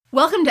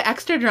Welcome to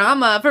Extra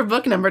Drama for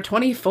book number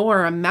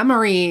 24,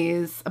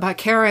 Memories, about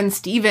Kara and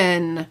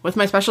Steven, with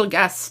my special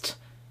guest,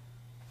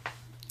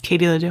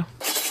 Katie Ledoux.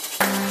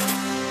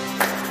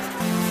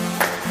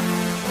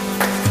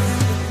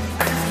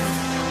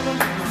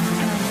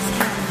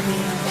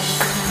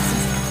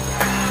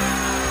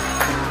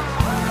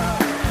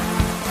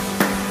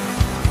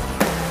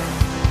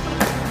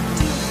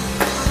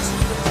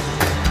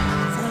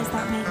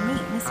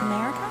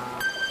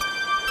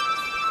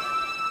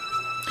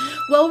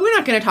 Well, we're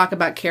not going to talk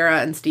about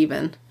Kara and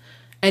Steven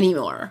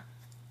anymore.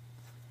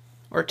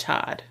 Or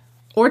Todd.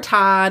 Or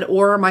Todd,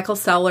 or Michael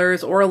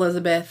Sellers, or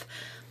Elizabeth.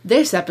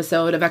 This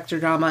episode of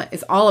Extra Drama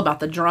is all about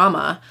the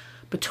drama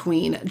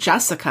between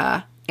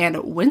Jessica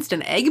and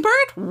Winston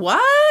Egbert?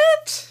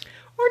 What?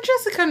 Or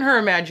Jessica and her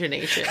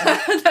imagination.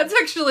 That's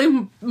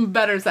actually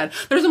better said.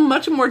 There's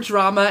much more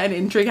drama and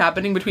intrigue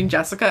happening between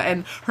Jessica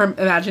and her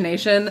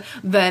imagination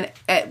than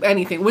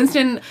anything.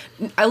 Winston,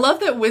 I love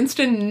that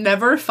Winston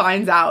never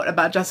finds out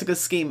about Jessica's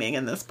scheming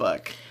in this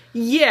book.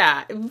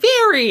 Yeah,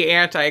 very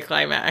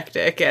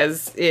anticlimactic,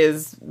 as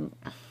is,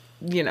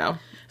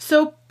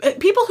 So,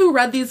 people who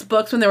read these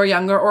books when they were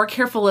younger, or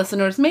careful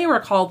listeners, may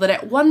recall that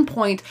at one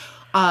point,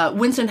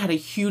 Winston had a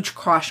huge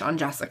crush on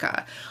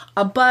Jessica.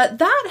 But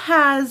that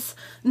has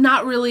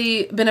not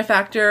really been a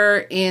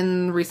factor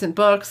in recent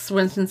books.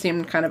 Winston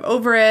seemed kind of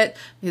over it.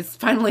 He's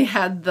finally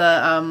had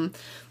the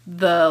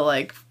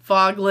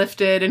fog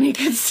lifted and he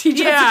could see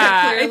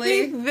Jessica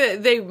clearly. I think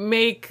that they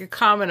make a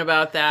comment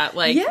about that.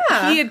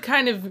 He had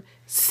kind of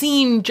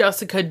seen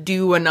Jessica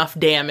do enough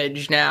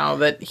damage now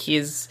that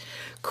his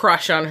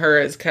crush on her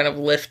is kind of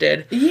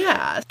lifted.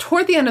 Yeah.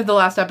 Toward the end of the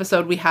last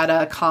episode, we had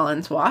a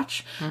Collins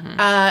watch. Mm-hmm.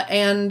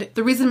 And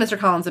the reason Mr.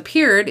 Collins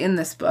appeared in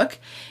this book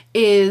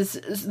is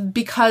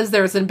because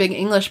there's a big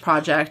English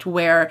project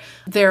where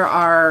there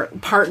are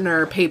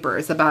partner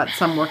papers about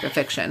some work of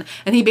fiction.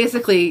 And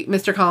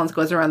Mr. Collins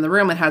goes around the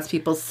room and has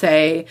people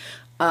say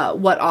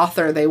what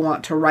author they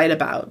want to write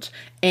about.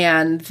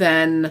 And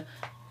then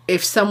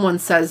if someone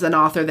says an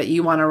author that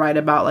you want to write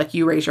about,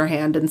 you raise your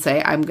hand and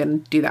say, I'm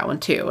going to do that one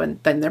too.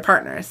 And then they're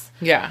partners.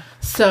 Yeah.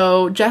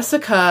 So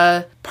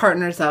Jessica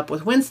partners up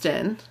with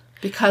Winston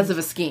because of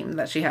a scheme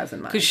that she has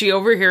in mind. Because she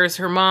overhears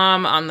her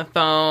mom on the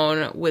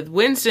phone with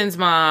Winston's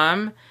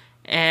mom,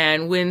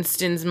 and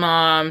Winston's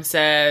mom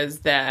says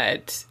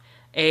that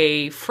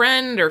a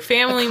friend or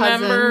family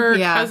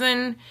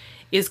cousin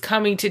is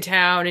coming to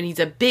town, and he's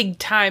a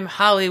big-time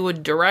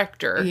Hollywood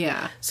director.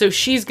 Yeah. So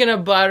she's going to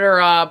butter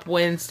up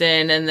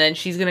Winston, and then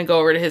she's going to go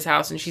over to his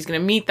house, and she's going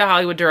to meet the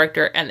Hollywood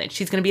director, and then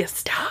she's going to be a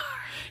star.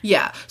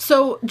 Yeah.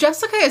 So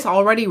Jessica is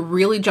already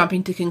really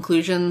jumping to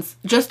conclusions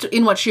just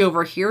in what she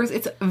overhears.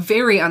 It's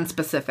very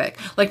unspecific.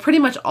 Pretty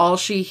much all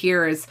she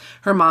hears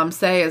her mom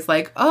say is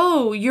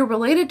oh, you're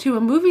related to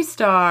a movie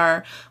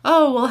star.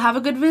 Oh, we'll have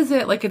a good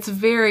visit. It's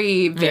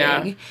very vague.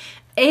 Yeah.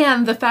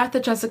 And the fact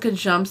that Jessica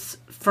jumps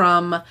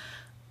from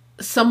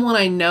someone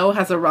I know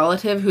has a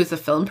relative who's a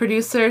film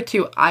producer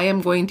to I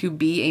am going to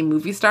be a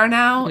movie star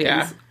now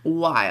is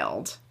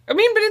wild. I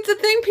mean, but it's a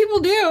thing people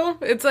do.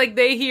 It's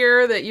they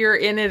hear that you're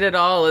in it at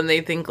all, and they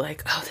think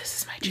oh,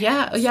 this is my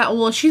chance. Yeah.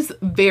 Well, she's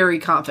very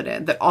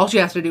confident that all she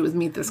has to do is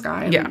meet this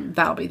guy, and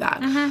that'll be that.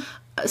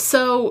 Mm-hmm.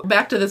 So,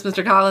 back to this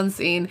Mr. Collins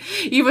scene.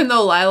 Even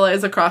though Lila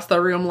is across the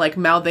room,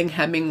 mouthing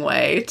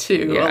Hemingway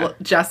to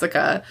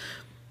Jessica,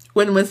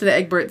 when Winston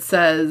Egbert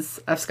says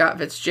of Scott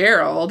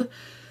Fitzgerald,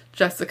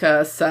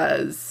 Jessica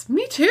says,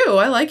 "Me too,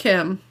 I like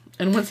him."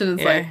 And Winston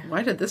is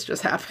why did this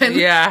just happen?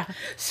 Yeah.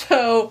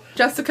 So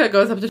Jessica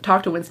goes up to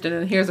talk to Winston,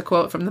 and here's a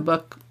quote from the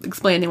book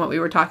explaining what we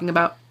were talking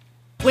about.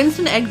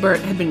 Winston Egbert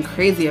had been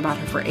crazy about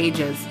her for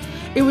ages.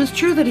 It was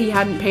true that he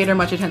hadn't paid her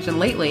much attention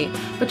lately,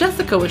 but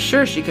Jessica was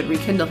sure she could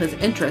rekindle his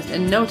interest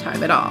in no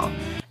time at all.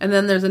 And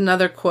then there's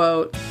another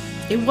quote.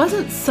 It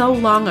wasn't so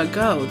long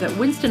ago that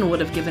Winston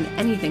would have given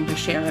anything to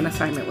share an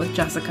assignment with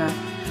Jessica.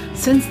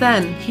 Since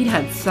then, he'd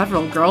had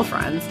several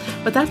girlfriends,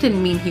 but that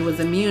didn't mean he was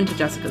immune to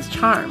Jessica's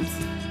charms.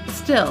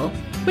 Still,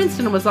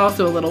 Winston was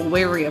also a little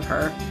wary of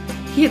her.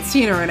 He had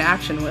seen her in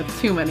action with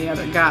too many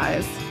other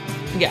guys.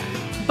 Yeah.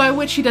 By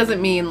which he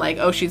doesn't mean,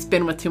 she's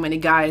been with too many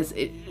guys.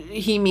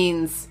 He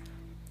means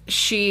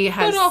she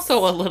has... But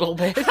also a little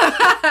bit.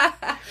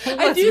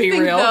 I do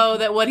think, though,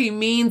 that what he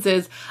means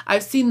is,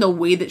 I've seen the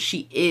way that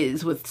she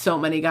is with so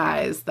many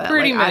guys that,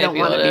 I don't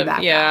want to be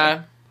that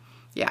guy.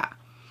 Yeah.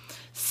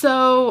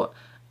 So,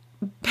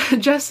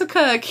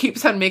 Jessica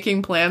keeps on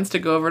making plans to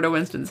go over to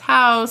Winston's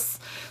house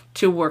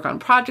to work on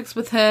projects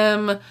with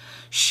him.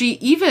 She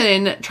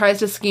even tries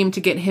to scheme to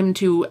get him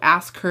to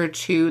ask her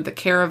to the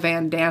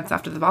caravan dance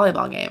after the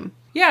volleyball game.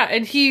 Yeah,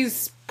 and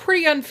he's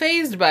pretty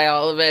unfazed by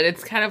all of it.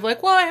 It's kind of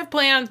I have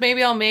plans,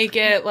 maybe I'll make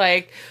it.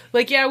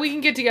 Yeah, we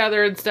can get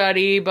together and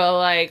study,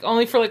 but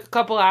only for a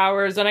couple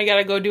hours, then I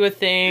gotta go do a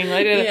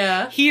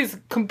thing. He's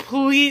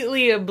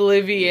completely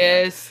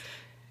oblivious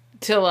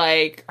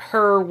to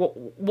her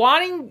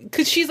wanting,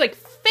 because she's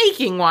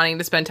faking wanting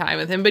to spend time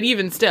with him, but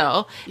even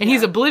still, and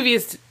he's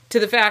oblivious to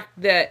the fact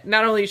that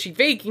not only is she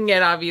faking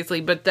it, obviously,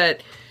 but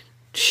that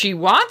she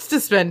wants to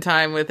spend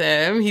time with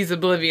him. He's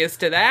oblivious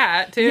to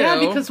that, too. Yeah,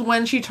 because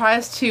when she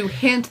tries to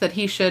hint that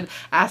he should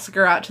ask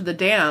her out to the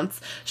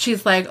dance,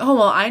 she's like, oh,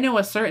 well, I know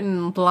a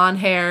certain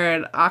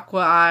blonde-haired,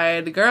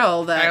 aqua-eyed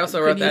girl that I also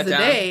wrote could use that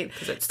down, a date.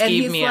 'cause it And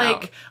skeeved he's me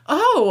like, out.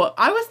 oh,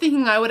 I was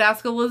thinking I would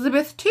ask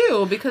Elizabeth,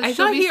 too, because I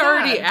she'll thought be he sad.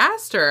 already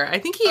asked her. I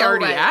think he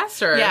already right. asked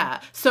her.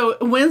 Yeah. So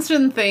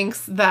Winston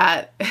thinks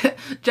that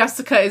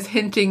Jessica is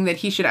hinting that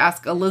he should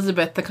ask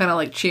Elizabeth to kind of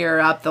like cheer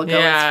her up. They'll go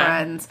as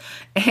friends.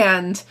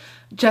 And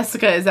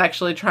Jessica is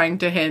actually trying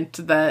to hint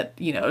that,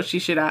 you know, he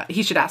should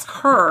ask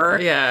her.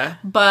 Yeah.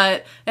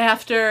 But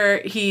after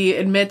he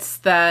admits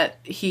that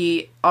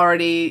he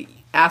already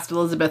asked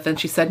Elizabeth and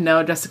she said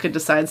no, Jessica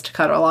decides to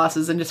cut her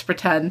losses and just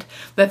pretend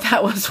that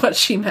that was what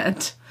she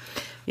meant.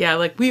 Yeah,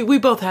 like, we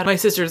both had my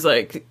sister's,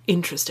 like,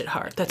 interest at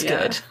heart. That's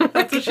good.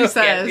 That's what she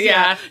says.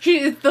 Yeah.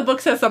 The book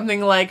says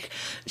something like,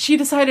 she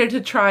decided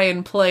to try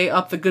and play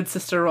up the good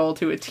sister role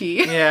to a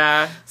T.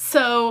 Yeah.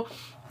 So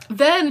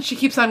then she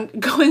keeps on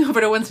going over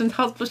to Winston's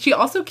house, but she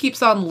also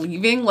keeps on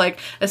leaving, like,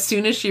 as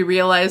soon as she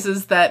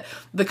realizes that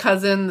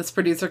this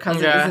producer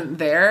cousin, isn't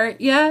there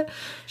yet.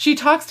 She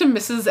talks to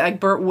Mrs.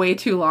 Egbert way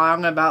too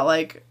long about,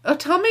 like, oh,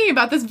 tell me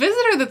about this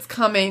visitor that's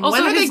coming.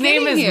 Also, when are his they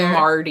name getting is here?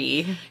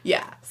 Marty.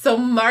 Yeah. So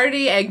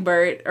Marty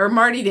Egbert, or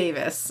Marty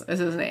Davis is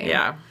his name.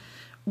 Yeah.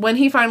 When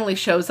he finally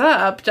shows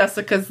up,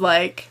 Jessica's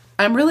like,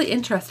 I'm really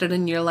interested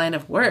in your line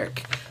of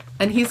work.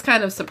 And he's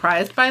kind of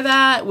surprised by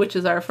that, which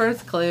is our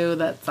first clue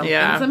that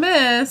something's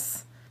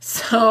amiss.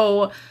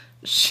 So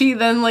she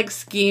then, like,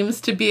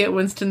 schemes to be at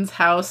Winston's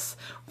house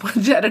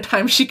at a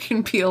time she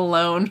can be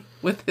alone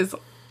with his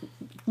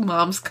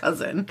mom's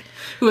cousin,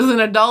 who is an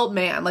adult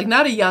man. Like,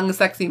 not a young,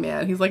 sexy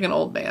man. He's, like, an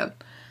old man.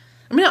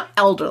 I mean, not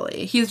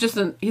elderly. He's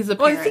a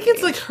Well, I think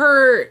it's like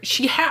her.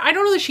 I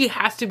don't know that she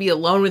has to be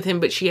alone with him,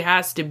 but she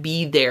has to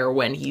be there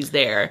when he's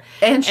there,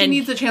 and she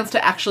needs a chance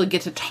to actually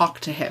get to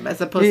talk to him,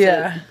 as opposed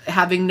to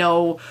having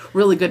no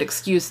really good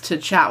excuse to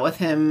chat with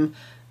him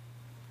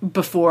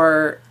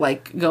before,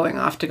 like, going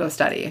off to go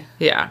study.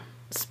 Yeah.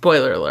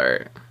 Spoiler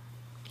alert.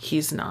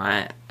 He's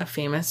not a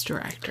famous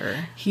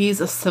director.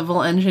 He's a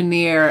civil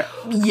engineer.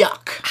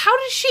 Yuck. How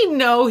does she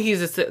know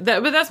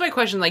but that's my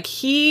question. Like,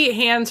 he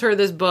hands her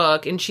this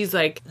book and she's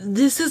like,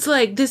 this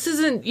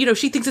isn't, you know,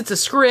 she thinks it's a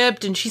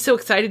script and she's so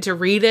excited to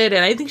read it.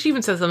 And I think she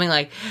even says something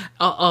like,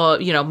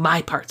 you know,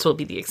 my parts will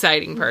be the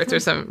exciting parts or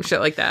some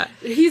shit like that.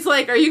 He's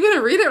like, are you going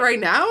to read it right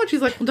now? And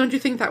she's like, well, don't you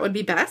think that would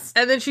be best?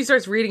 And then she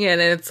starts reading it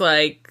and it's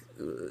like,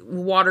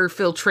 water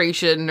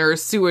filtration or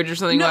sewage or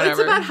something, whatever. It's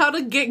about how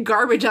to get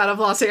garbage out of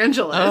Los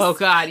Angeles. Oh,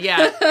 God,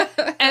 yeah.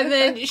 And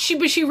then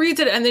she reads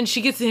it, and then she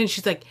gets in and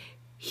she's like,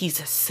 he's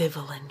a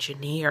civil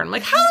engineer. I'm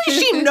like, how does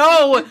she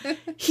know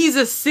he's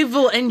a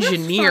civil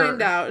engineer? Let's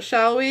find out,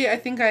 shall we? I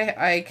think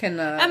I can...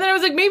 And then I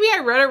was like, maybe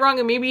I read it wrong,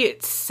 and maybe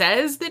it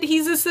says that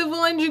he's a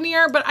civil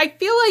engineer, but I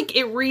feel like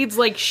it reads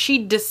like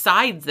she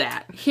decides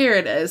that. Here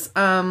it is.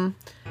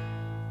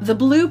 The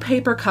blue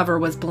paper cover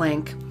was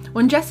blank.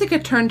 When Jessica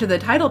turned to the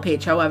title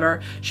page,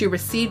 however, she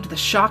received the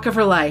shock of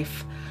her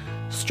life.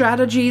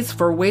 Strategies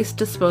for Waste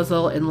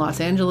Disposal in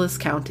Los Angeles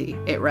County,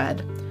 it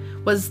read.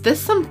 Was this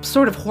some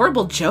sort of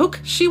horrible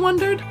joke, she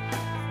wondered?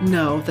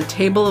 No, the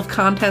table of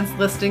contents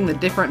listing the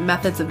different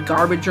methods of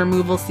garbage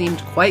removal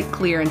seemed quite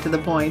clear and to the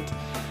point.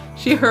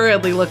 She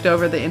hurriedly looked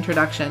over the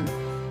introduction.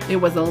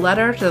 It was a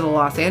letter to the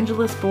Los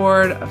Angeles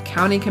Board of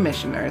County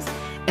Commissioners,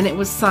 and it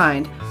was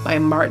signed by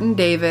Martin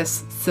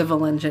Davis,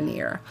 civil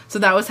engineer. So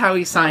that was how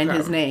he signed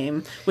his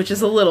name, which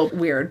is a little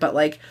weird, but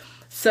like,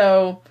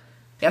 so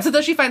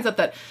then she finds out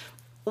that,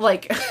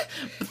 like,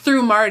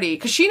 through Marty,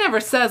 because she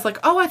never says, like,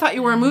 oh, I thought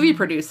you were a movie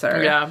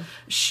producer. Yeah.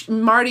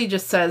 Marty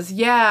just says,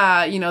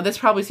 yeah, you know, this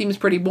probably seems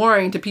pretty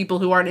boring to people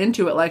who aren't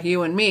into it like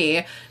you and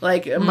me.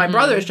 Like, my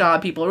brother's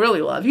job people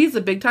really love. He's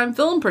a big-time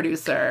film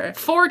producer.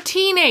 For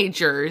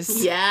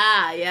teenagers.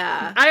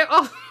 Yeah. I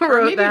also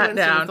wrote that Winston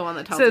down. was the one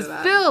that tells says, her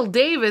that. Phil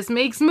Davis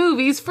makes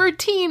movies for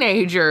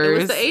teenagers. It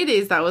was the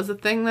 80s. That was a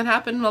thing that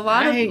happened a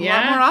lot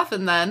more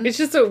often then. It's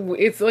just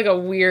it's like a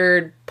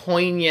weird,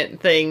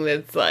 poignant thing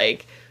that's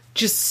like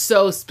just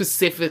so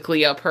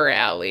specifically up her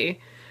alley.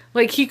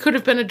 Like, he could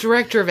have been a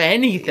director of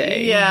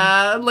anything.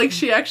 Yeah, like,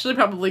 she actually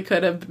probably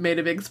could have made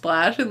a big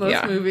splash in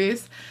those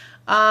movies.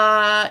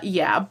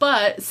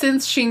 But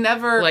since she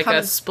never like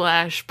a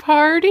splash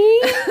party?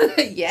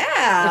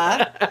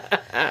 Yeah.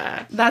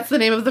 That's the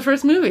name of the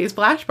first movie,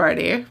 Splash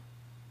Party.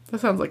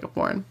 That sounds like a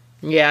porn.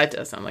 Yeah, it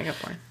does sound like a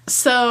porn.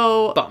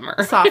 So... Bummer.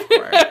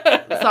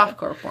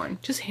 Softcore porn.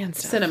 Just hand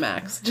stuff.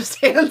 Cinemax. Just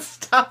hand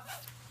stuff.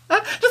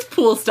 Just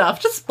pool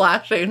stuff. Just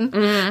splashing.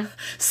 Mm-hmm.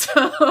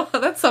 So,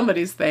 that's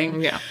somebody's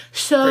thing. Yeah.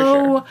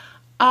 So,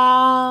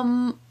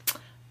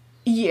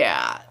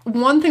 yeah.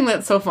 One thing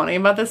that's so funny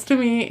about this to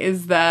me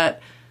is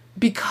that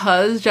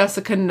because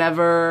Jessica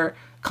never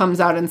comes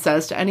out and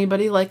says to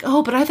anybody, like,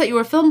 oh, but I thought you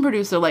were a film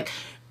producer, like,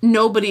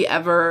 nobody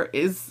ever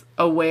is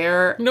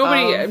aware.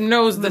 Nobody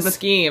knows the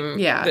scheme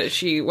Yeah. that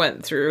she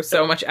went through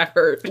so much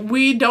effort.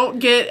 We don't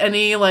get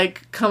any,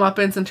 like,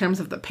 comeuppance in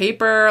terms of the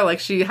paper. Like,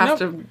 she has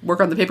to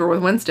work on the paper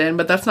with Winston,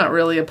 but that's not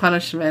really a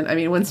punishment. I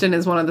mean, Winston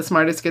is one of the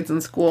smartest kids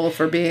in school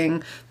for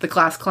being the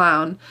class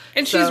clown.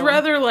 And she's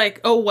rather, like,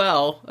 oh,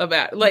 well,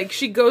 about, like,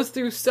 she goes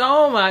through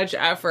so much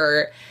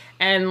effort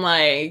and,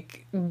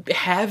 like,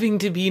 having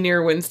to be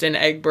near Winston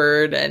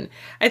Egbert, and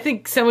I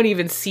think someone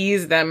even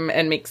sees them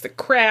and makes the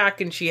crack,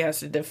 and she has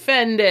to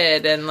defend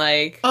it, and,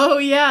 like... Oh,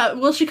 yeah.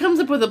 Well, she comes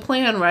up with a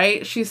plan,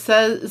 right? She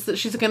says that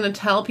she's going to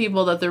tell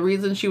people that the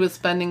reason she was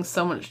spending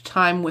so much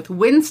time with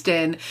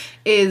Winston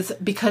is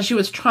because she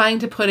was trying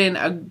to put in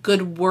a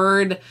good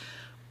word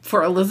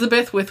for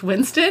Elizabeth with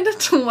Winston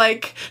to,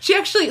 like,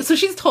 so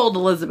she's told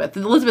Elizabeth.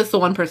 Elizabeth's the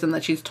one person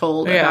that she's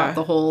told about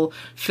the whole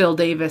Phil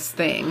Davis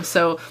thing.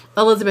 So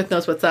Elizabeth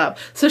knows what's up.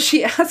 So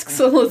she asks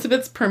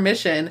Elizabeth's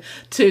permission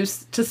to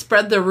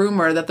spread the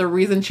rumor that the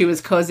reason she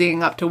was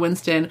cozying up to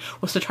Winston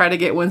was to try to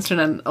get Winston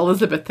and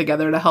Elizabeth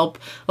together to help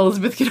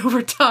Elizabeth get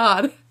over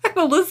Todd. And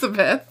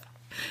Elizabeth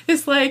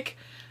is like,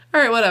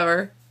 all right,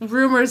 whatever.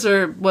 Rumors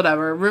are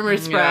whatever.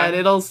 Rumors spread.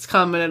 It'll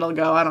come and it'll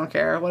go. I don't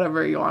care.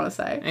 Whatever you want to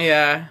say.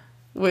 Yeah.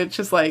 Which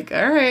is like,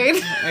 all right.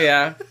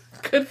 Yeah.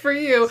 Good for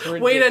you.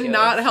 Way to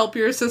not help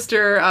your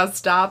sister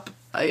stop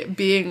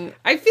being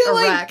I feel a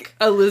like wreck.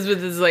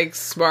 Elizabeth is, like,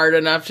 smart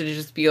enough to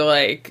just be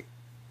like,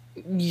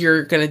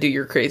 you're gonna do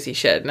your crazy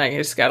shit, and I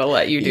just gotta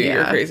let you do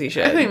your crazy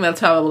shit. I think that's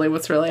probably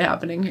what's really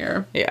happening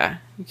here. Yeah.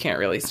 You can't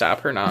really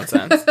stop her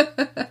nonsense.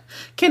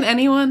 Can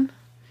anyone?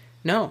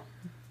 No.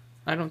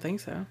 I don't think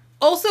so.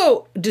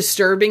 Also,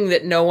 disturbing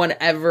that no one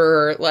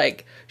ever,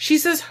 like, she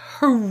says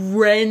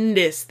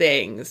horrendous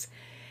things.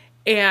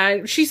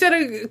 And she said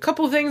a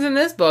couple of things in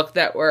this book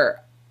that were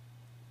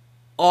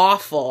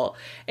awful.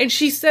 And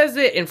she says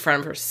it in front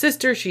of her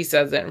sister. She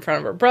says it in front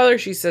of her brother.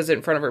 She says it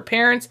in front of her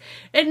parents.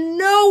 And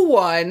no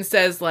one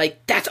says,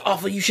 like, that's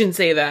awful. You shouldn't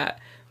say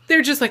that.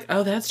 They're just like,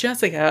 oh, that's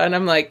Jessica. And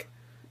I'm like,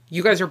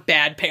 you guys are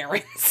bad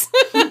parents.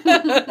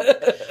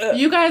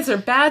 You guys are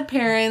bad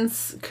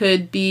parents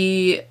could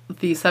be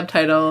the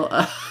subtitle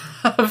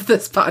of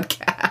this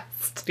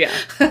podcast. Yeah.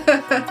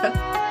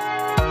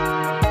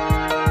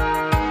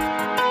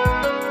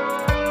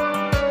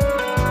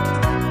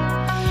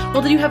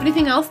 Well, did you have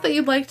anything else that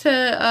you'd like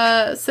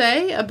to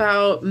say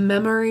about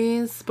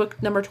Memories,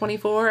 book number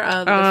 24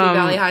 of the Sweet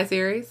Valley High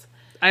series?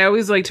 I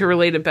always like to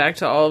relate it back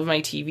to all of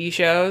my TV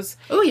shows.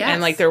 Oh, yes. And,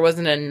 like, there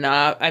wasn't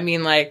enough. I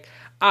mean, like,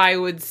 I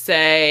would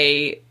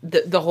say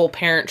the whole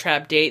Parent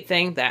Trap date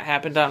thing, that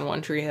happened on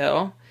One Tree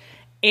Hill.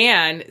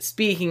 And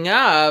speaking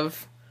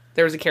of,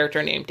 there was a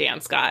character named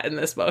Dan Scott in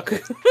this book.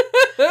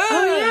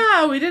 Oh,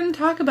 yeah. We didn't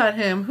talk about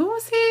him. Who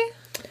was he?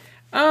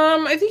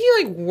 I think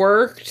he, like,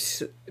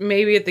 worked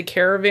maybe at the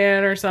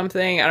Caravan or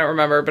something. I don't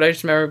remember, but I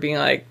just remember being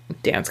like,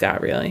 Dan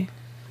Scott, really?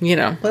 You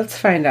know. Let's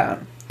find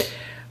out.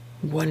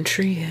 One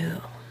Tree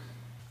Hill.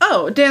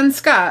 Oh, Dan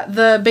Scott,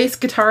 the bass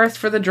guitarist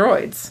for the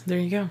Droids. There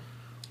you go.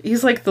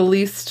 He's, like, the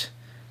least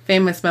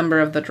famous member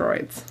of the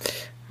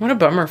Droids. What a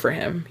bummer for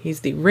him.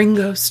 He's the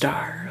Ringo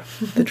Starr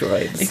of the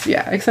Droids.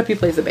 Yeah, except he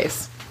plays the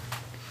bass.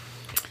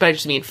 But I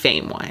just mean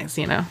fame-wise,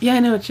 you know? Yeah, I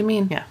know what you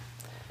mean. Yeah.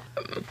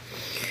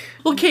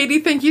 Well, Katie,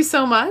 thank you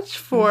so much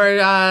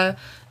for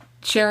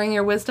sharing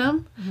your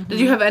wisdom. Mm-hmm. Did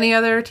you have any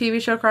other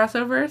TV show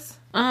crossovers?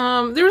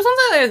 There was one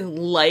that I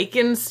like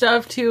and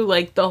stuff, too.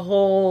 Like, the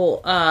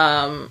whole,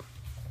 all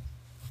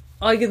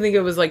I can think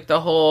of was, like,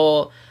 the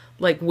whole,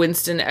 like,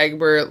 Winston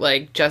Egbert,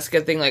 like, Jessica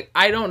thing. Like,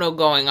 I don't know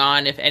going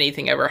on if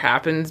anything ever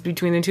happens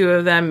between the two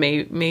of them.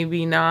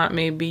 Maybe not,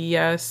 maybe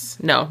yes.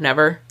 No,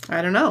 never.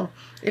 I don't know.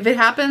 If it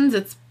happens,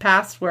 it's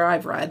past where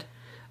I've read.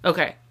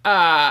 Okay.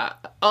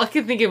 All I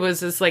could think of was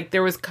this, like,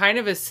 there was kind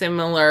of a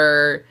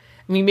similar,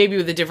 I mean, maybe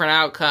with a different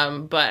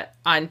outcome, but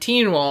on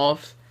Teen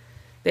Wolf,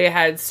 they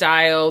had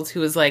Styles who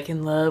was, like,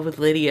 in love with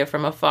Lydia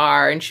from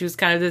afar, and she was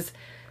kind of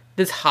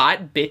this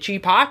hot,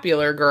 bitchy,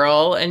 popular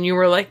girl, and you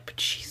were like, but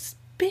she's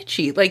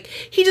bitchy. Like,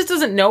 he just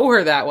doesn't know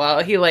her that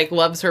well. He, like,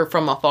 loves her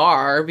from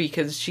afar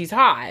because she's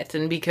hot,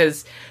 and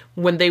because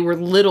when they were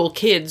little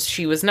kids,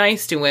 she was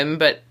nice to him,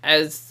 but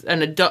as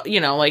an adult,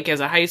 you know, like, as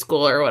a high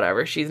schooler or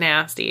whatever, she's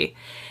nasty.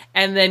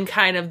 And then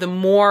kind of the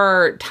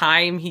more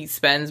time he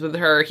spends with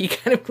her, he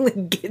kind of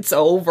like gets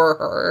over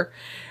her.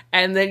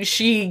 And then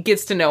she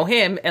gets to know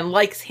him and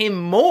likes him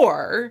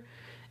more.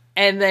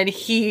 And then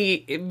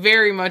he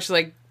very much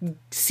like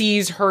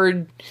sees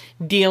her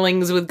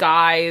dealings with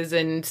guys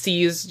and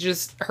sees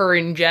just her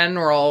in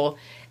general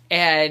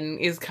and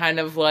is kind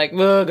of like,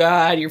 oh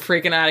God, you're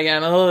freaking out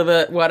again,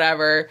 oh,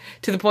 whatever.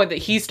 To the point that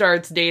he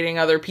starts dating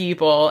other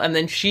people and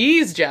then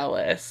she's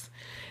jealous.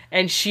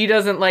 And she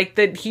doesn't like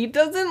that he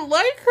doesn't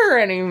like her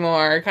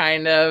anymore,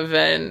 kind of.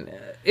 And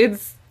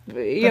it's,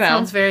 you know. That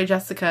sounds very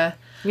Jessica.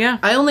 Yeah.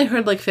 I only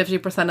heard like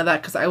 50% of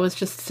that because I was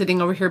just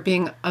sitting over here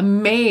being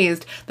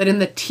amazed that in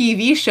the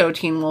TV show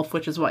Teen Wolf,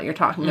 which is what you're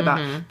talking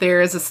about,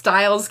 there is a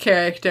Styles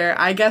character.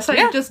 I guess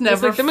I just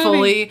never like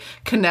fully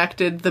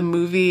connected the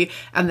movie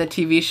and the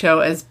TV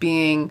show as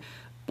being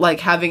like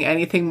having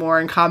anything more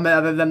in common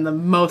other than the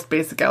most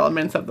basic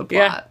elements of the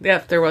plot.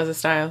 Yeah, there was a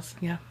Styles.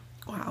 Yeah.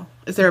 Wow.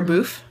 Is there a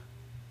boof?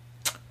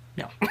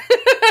 No.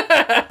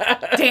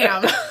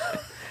 Damn.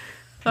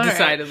 All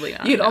Decidedly right.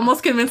 not. You'd no.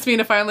 almost convinced me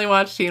to finally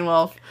watch Teen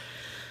Wolf.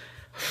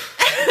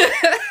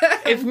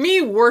 If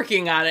me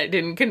working on it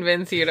didn't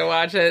convince you to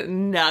watch it,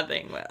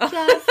 nothing will.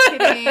 Just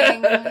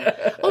kidding.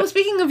 Oh,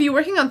 speaking of you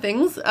working on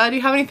things, do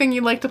you have anything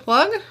you'd like to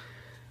plug?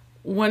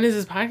 When is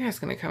this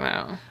podcast going to come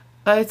out?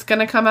 It's going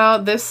to come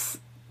out this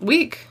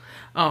week.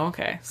 Oh,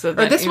 okay. So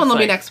Or this one will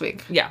be next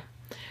week. Yeah.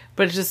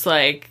 But it's just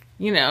like,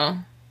 you know,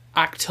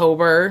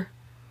 October.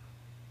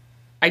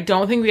 I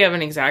don't think we have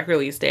an exact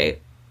release date,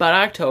 but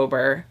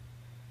October.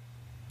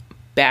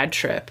 Bad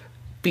Trip.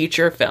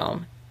 Feature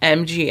film.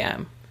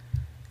 MGM.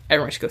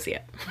 Everyone should go see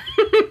it.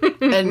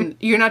 And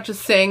you're not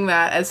just saying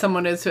that as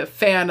someone who's a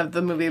fan of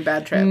the movie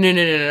Bad Trip.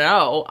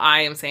 No.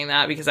 I am saying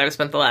that because I've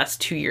spent the last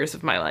 2 years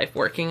of my life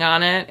working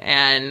on it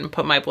and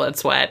put my blood,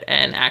 sweat,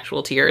 and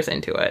actual tears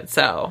into it.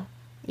 So,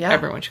 Yeah.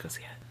 everyone should go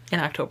see it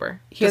in October.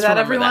 Hear Just that,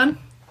 remember everyone?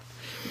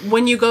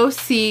 When you go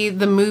see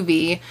the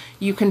movie,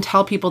 you can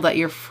tell people that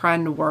your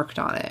friend worked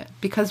on it.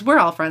 Because we're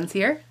all friends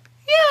here.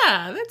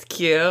 Yeah, that's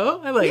cute.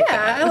 I like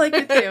that. Yeah, I like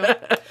it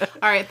too.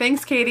 All right,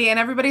 thanks, Katie. And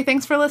everybody,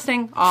 thanks for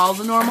listening. All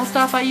the normal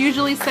stuff I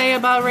usually say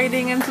about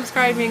rating and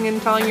subscribing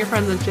and telling your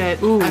friends and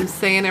shit. Ooh. I'm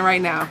saying it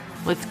right now.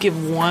 Let's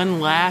give one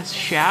last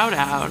shout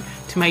out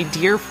to my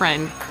dear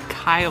friend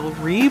Kyle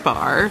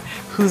Rebar,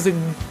 who's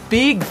a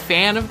big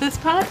fan of this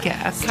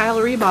podcast. Kyle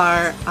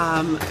Rebar,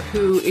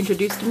 who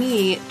introduced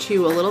me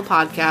to a little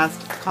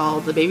podcast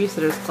called the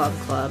Babysitters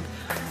Club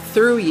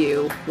through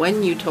you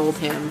when you told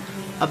him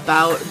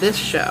about this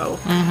show.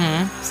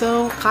 Mm-hmm.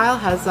 So Kyle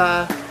has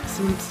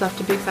some stuff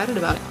to be excited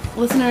about.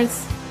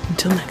 Listeners,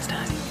 Until next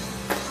time.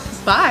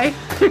 bye.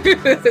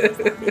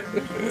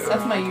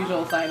 That's my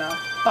usual sign off.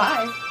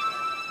 Bye.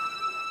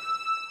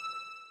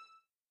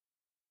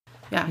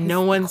 Yeah,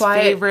 No one's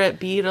quiet. favorite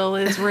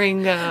Beatle is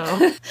Ringo.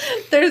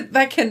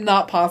 That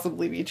cannot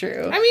possibly be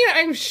true. I mean,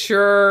 I'm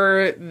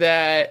sure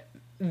that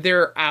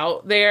they're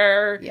out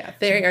there. Yeah,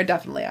 they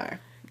definitely are.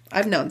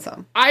 I've known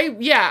some.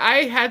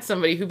 I had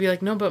somebody who'd be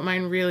like, no, but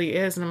mine really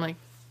is. And I'm like,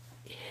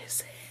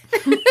 is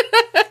it?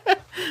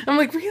 I'm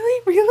like,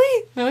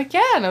 really? They're like,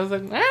 yeah. And I was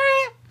like, all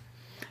right,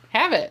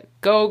 have it.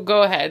 Go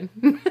ahead.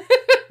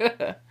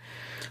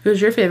 Who's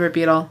your favorite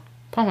Beatle?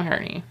 Paul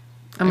McCartney.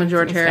 I'm a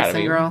George It's gotta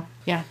Harrison be- girl.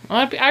 Yeah.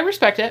 Well, I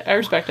respect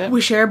it.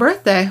 We share a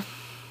birthday.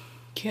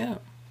 Cute.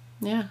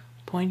 Yeah.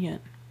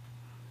 Poignant.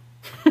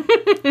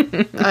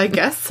 I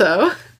guess so.